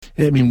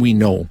I mean, we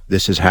know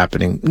this is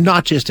happening,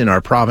 not just in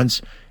our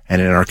province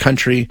and in our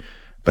country,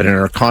 but in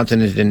our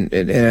continent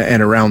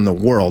and around the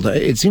world.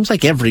 It seems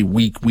like every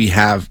week we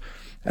have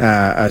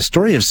a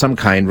story of some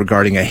kind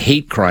regarding a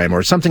hate crime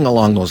or something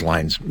along those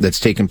lines that's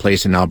taken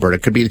place in Alberta.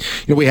 It could be,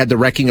 we had the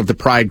wrecking of the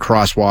Pride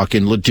crosswalk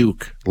in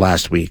Leduc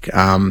last week.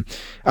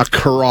 A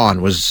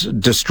Quran was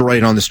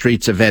destroyed on the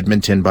streets of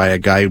Edmonton by a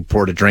guy who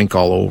poured a drink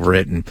all over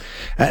it. And,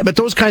 but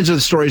those kinds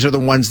of stories are the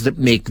ones that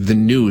make the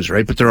news,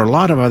 right? But there are a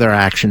lot of other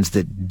actions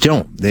that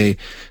don't. They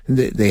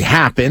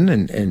happen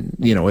and,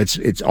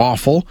 it's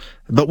awful,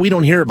 but we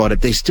don't hear about it.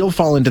 They still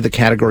fall into the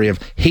category of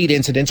hate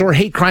incidents or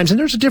hate crimes. And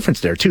there's a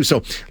difference there too.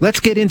 So let's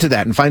get into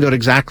that and find out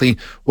exactly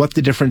what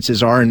the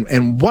differences are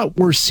and what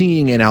we're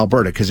seeing in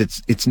Alberta, because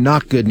it's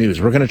not good news.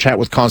 We're going to chat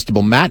with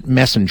Constable Matt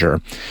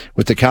Messenger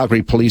with the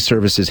Calgary Police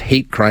Service's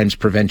Hate Crimes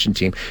Prevention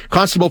Team.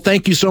 Constable,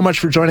 thank you so much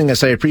for joining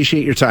us. I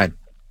appreciate your time.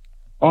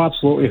 Oh,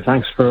 absolutely.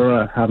 Thanks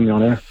for having me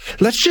on air.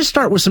 Let's just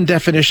start with some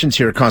definitions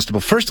here, Constable.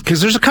 First, because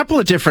there's a couple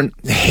of different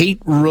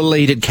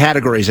hate-related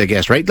categories, I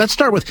guess, right? Let's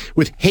start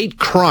with hate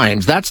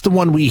crimes. That's the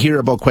one we hear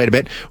about quite a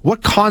bit.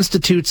 What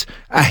constitutes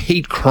a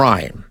hate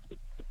crime?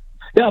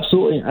 Yeah,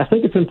 absolutely. I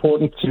think it's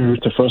important to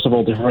first of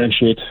all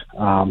differentiate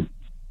a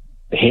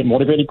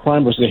hate-motivated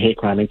crime versus a hate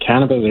crime. In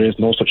Canada, there is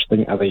no such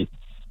thing as a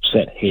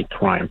set hate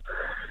crime.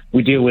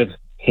 We deal with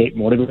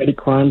hate-motivated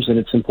crimes, and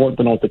it's important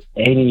to note that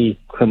any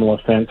criminal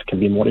offense can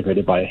be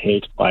motivated by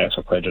hate, bias,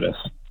 or prejudice.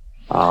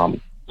 So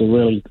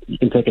really, you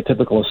can take a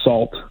typical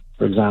assault,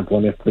 for example,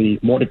 and if the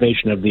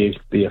motivation of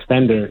the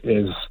offender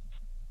is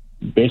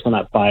based on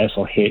that bias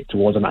or hate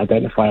towards an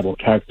identifiable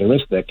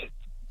characteristic,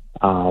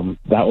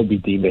 that would be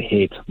deemed a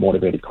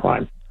hate-motivated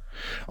crime.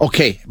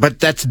 Okay, but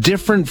that's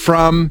different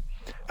from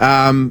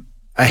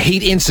a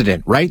hate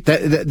incident, right?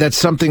 That's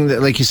something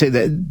that, like you say,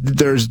 that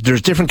there's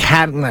different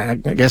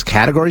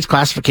categories,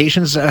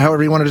 classifications,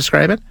 however you want to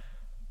describe it.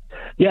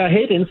 Yeah, a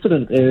hate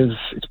incident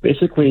it's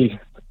basically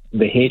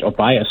the hate or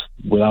bias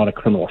without a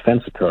criminal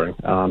offense occurring.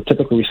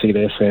 Typically, we see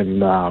this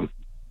in a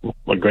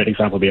great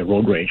example would be a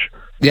road rage.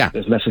 Yeah,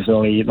 there's not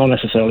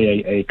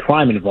necessarily a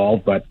crime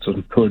involved, but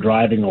some poor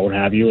driving or what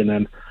have you, and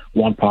then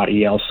one party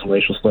yells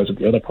racial slurs at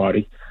the other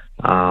party.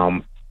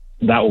 That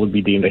would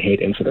be deemed a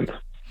hate incident.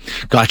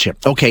 Gotcha.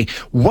 Okay.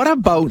 What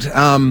about,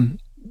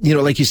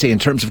 like you say, in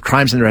terms of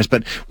crimes and the rest,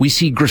 but we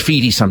see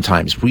graffiti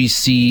sometimes. We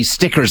see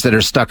stickers that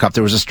are stuck up.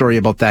 There was a story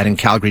about that in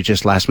Calgary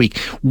just last week.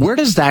 Where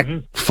does that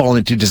fall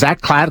into? Does that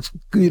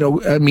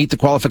meet the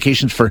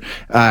qualifications for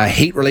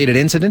hate-related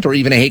incident or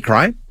even a hate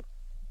crime?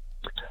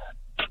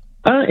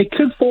 It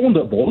could fall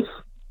into both.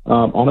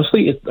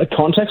 Honestly,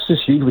 context is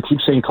huge. We keep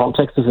saying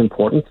context is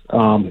important.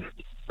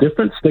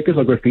 Different stickers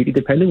or graffiti,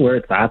 depending where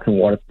it's at and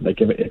what,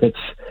 if it's,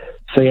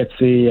 say it's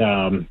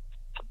an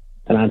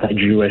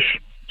anti-Jewish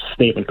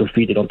statement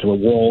graffitied onto a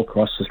wall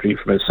across the street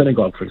from a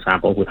synagogue, for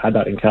example. We've had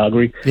that in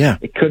Calgary. Yeah.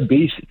 It could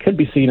be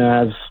seen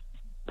as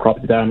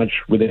property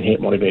damage within hate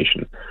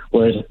motivation.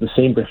 Whereas if the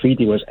same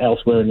graffiti was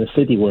elsewhere in the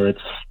city where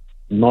it's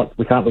not,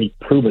 we can't really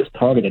prove it's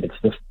targeted. It's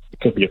just, it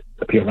could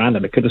appear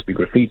random. It could just be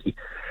graffiti.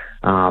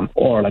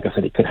 Or, like I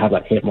said, it could have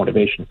that hate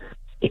motivation.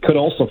 It could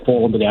also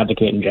fall under the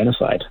advocating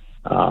genocide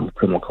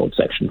criminal code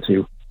section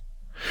too.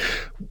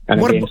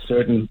 And again,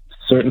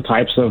 certain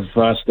types of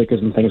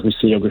stickers and things we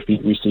see or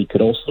graffiti we see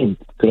could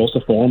also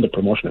fall under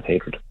promotion of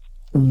hatred.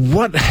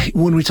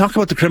 When we talk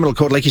about the criminal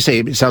code, like you say,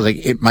 it sounds like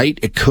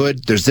it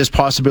could, there's this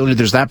possibility,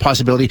 there's that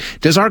possibility.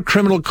 Does our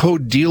criminal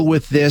code deal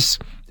with this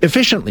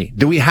efficiently?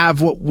 Do we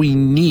have what we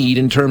need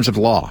in terms of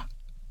law?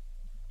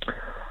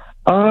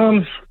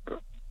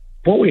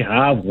 What we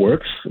have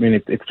works. I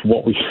mean, it's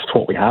what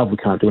we have. We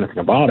can't do anything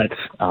about it.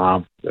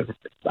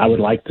 I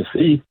would like to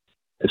see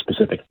a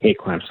specific hate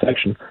crime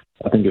section.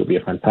 I think it would be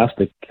a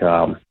fantastic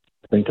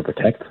thing to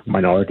protect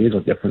minorities or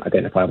different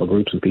identifiable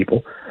groups and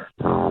people.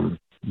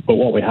 But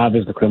what we have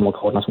is the criminal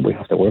code, and that's what we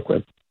have to work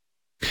with.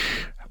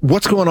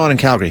 What's going on in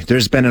Calgary?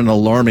 There's been an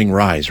alarming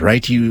rise,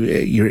 right? I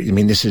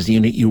mean, this is the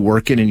unit you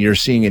work in, and you're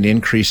seeing an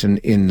increase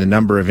in the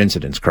number of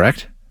incidents,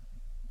 correct?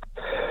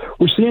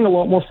 We're seeing a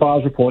lot more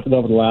files reported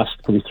over the last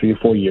probably 3 or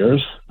 4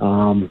 years.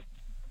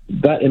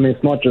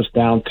 It's not just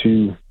down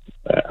to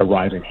a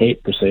rise in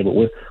hate per se, but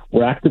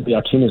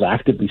our team is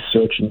actively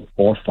searching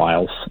for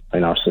files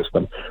in our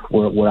system.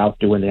 We're out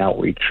doing the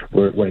outreach.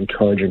 We're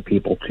encouraging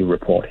people to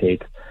report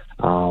hate.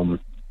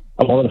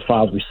 A lot of the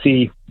files we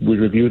see, we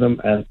review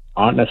them and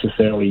aren't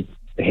necessarily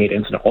a hate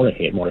incident or a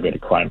hate motivated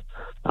crime.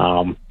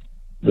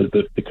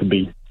 It could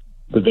be.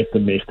 The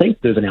victim may think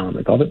there's an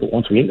element of it, but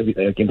once we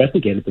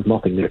investigate it, there's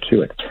nothing there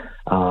to it.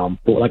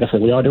 But like I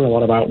said, we are doing a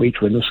lot of outreach.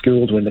 We're in the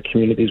schools, we're in the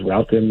communities, we're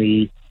out there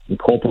in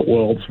corporate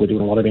worlds. We're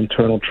doing a lot of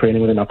internal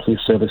training within our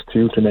police service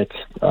too to make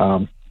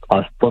our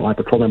frontline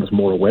patrol members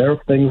more aware of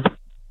things.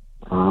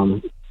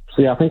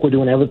 I think we're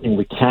doing everything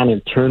we can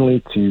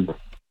internally to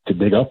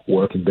dig up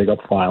work and dig up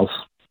files.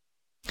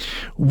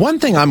 One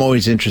thing I'm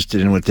always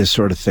interested in with this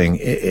sort of thing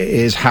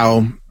is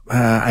how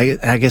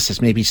I guess it's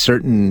maybe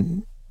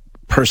certain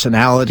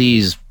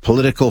personalities,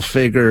 political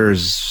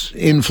figures,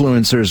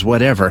 influencers,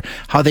 whatever,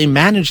 how they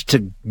manage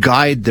to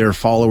guide their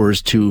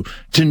followers to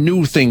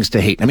new things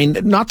to hate. I mean,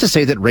 not to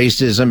say that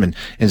racism and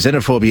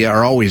xenophobia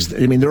are always,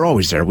 I mean, they're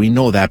always there. We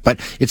know that, but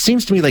it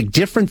seems to me like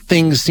different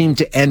things seem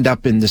to end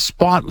up in the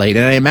spotlight.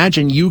 And I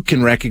imagine you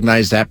can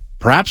recognize that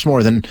perhaps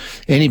more than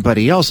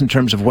anybody else in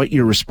terms of what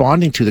you're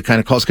responding to, the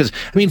kind of calls. Because,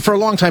 I mean, for a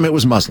long time it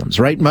was Muslims,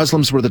 right?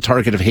 Muslims were the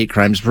target of hate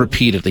crimes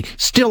repeatedly.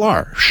 Still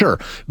are, sure.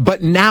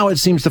 But now it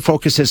seems the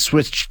focus has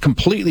switched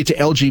completely to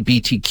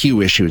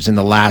LGBTQ issues in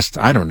the last,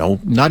 I don't know,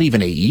 not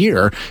even a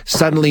year.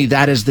 Suddenly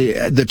that is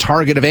the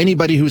target of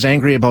anybody who's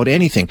angry about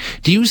anything.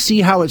 Do you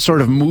see how it sort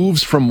of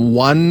moves from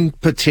one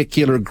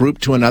particular group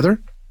to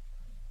another?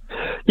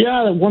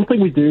 Yeah, one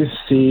thing we do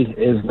see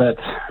is that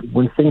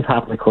when things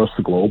happen across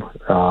the globe,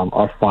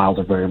 our files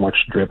are very much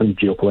driven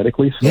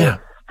geopolitically. So, yeah.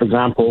 For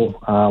example,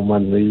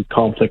 when the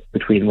conflict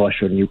between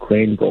Russia and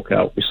Ukraine broke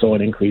out, we saw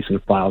an increase in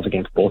files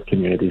against both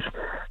communities.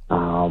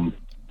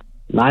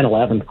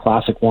 9/11,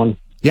 classic one.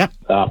 Yep.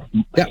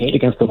 Hate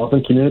against the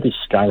Muslim community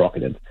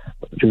skyrocketed.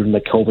 During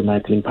the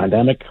COVID-19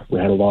 pandemic, we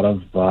had a lot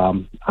of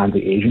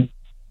anti-Asian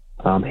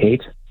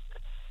hate.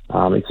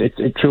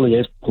 It truly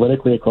is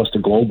politically across the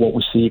globe. What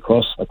we see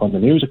on the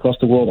news across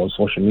the world, on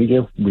social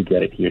media, we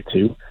get it here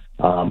too.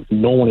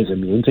 No one is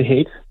immune to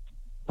hate.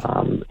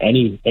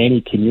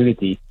 Any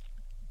community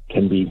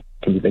can be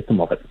victim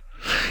of it.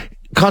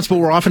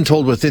 Constable, we're often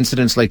told with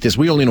incidents like this,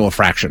 we only know a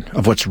fraction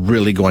of what's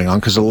really going on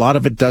because a lot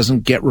of it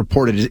doesn't get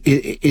reported.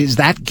 Is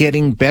that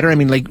getting better? I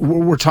mean, like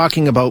we're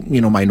talking about,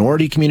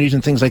 minority communities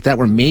and things like that,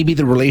 where maybe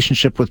the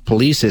relationship with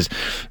police is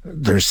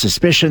there's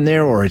suspicion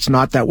there or it's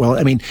not that well.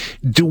 I mean,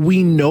 do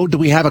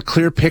we have a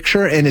clear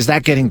picture, and is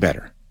that getting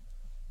better?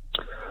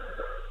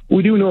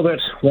 We do know that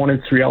 1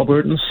 in 3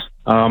 Albertans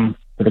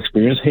have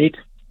experienced hate.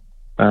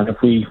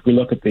 If we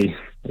look at the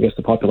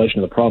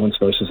population of the province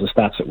versus the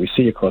stats that we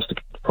see across the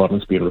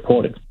province being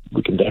reported,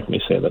 we can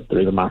definitely say that there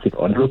is a massive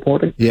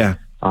underreporting. Yeah.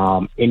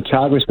 In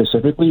Calgary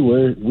specifically,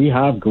 we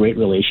have great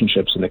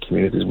relationships in the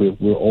communities.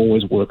 We're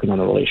always working on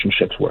the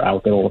relationships. We're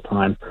out there all the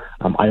time.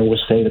 I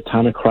always say the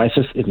time of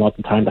crisis is not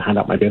the time to hand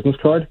out my business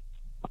card.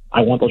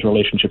 I want those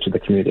relationships with the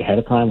community ahead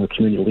of time, with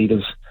community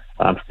leaders,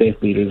 faith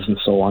leaders, and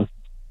so on.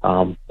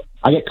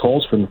 I get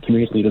calls from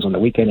community leaders on the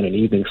weekend and an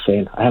evening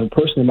saying, I have a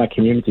person in my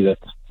community that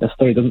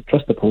necessarily doesn't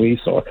trust the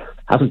police or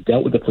hasn't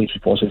dealt with the police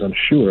before, so is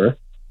unsure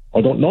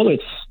or don't know that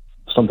it's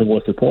something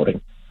worth reporting.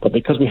 But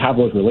because we have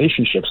those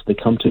relationships, they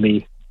come to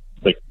me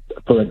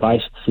for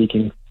advice,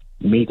 seeking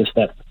me to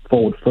step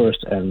forward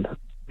first and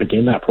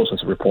begin that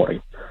process of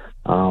reporting.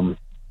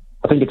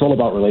 I think it's all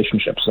about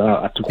relationships.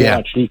 To quote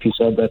our chief, he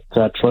said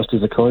that trust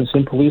is a currency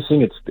in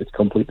policing. It's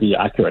completely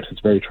accurate. It's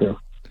very true.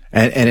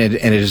 And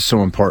it is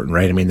so important,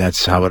 right? I mean,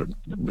 that's how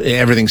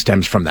everything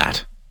stems from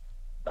that.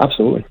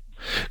 Absolutely.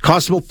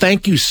 Constable,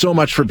 thank you so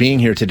much for being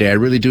here today. I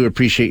really do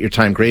appreciate your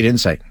time. Great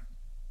insight.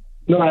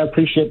 No, I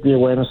appreciate the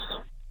awareness.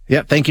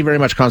 Yeah, thank you very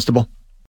much, Constable.